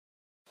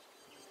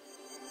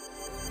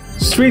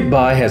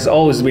StreetBy has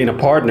always been a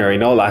partner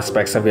in all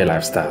aspects of your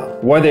lifestyle.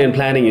 Whether in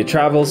planning your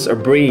travels or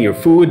bringing your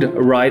food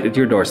right at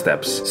your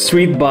doorsteps,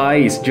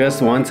 StreetBy is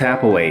just one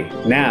tap away.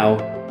 Now,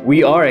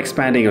 we are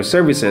expanding our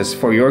services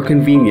for your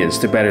convenience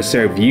to better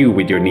serve you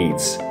with your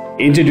needs.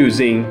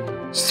 Introducing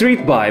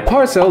StreetBy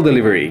Parcel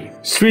Delivery.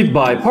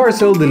 StreetBy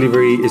Parcel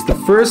Delivery is the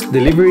first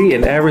delivery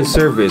and errand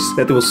service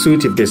that will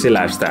suit your busy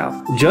lifestyle.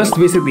 Just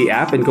visit the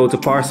app and go to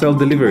Parcel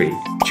Delivery.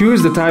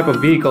 Choose the type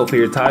of vehicle for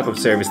your type of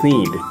service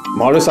need.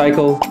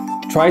 Motorcycle,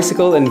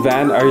 tricycle, and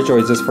van are your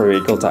choices for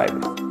vehicle type.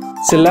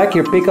 Select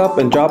your pickup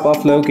and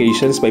drop-off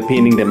locations by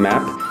pinning the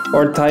map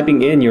or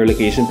typing in your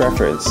location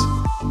preference.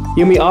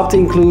 You may opt to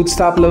include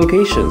stop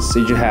locations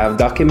should you have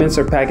documents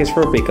or package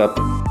for pickup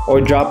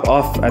or drop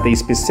off at a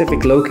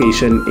specific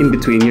location in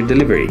between your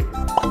delivery.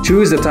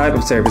 Choose the type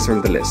of service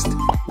from the list,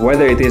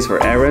 whether it is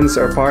for errands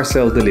or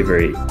parcel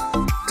delivery.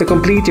 To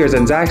complete your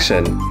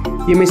transaction,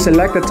 you may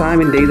select the time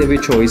and date of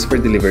your choice for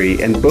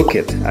delivery and book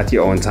it at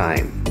your own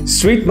time.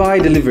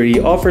 StreetBy Delivery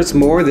offers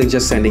more than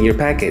just sending your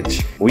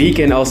package. We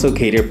can also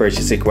cater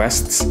purchase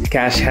requests,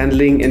 cash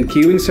handling, and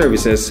queuing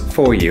services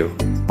for you.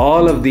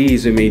 All of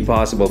these are made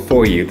possible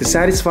for you to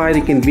satisfy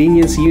the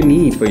convenience you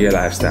need for your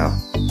lifestyle.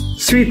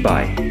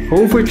 StreetBy,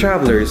 home for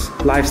travelers,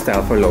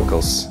 lifestyle for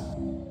locals.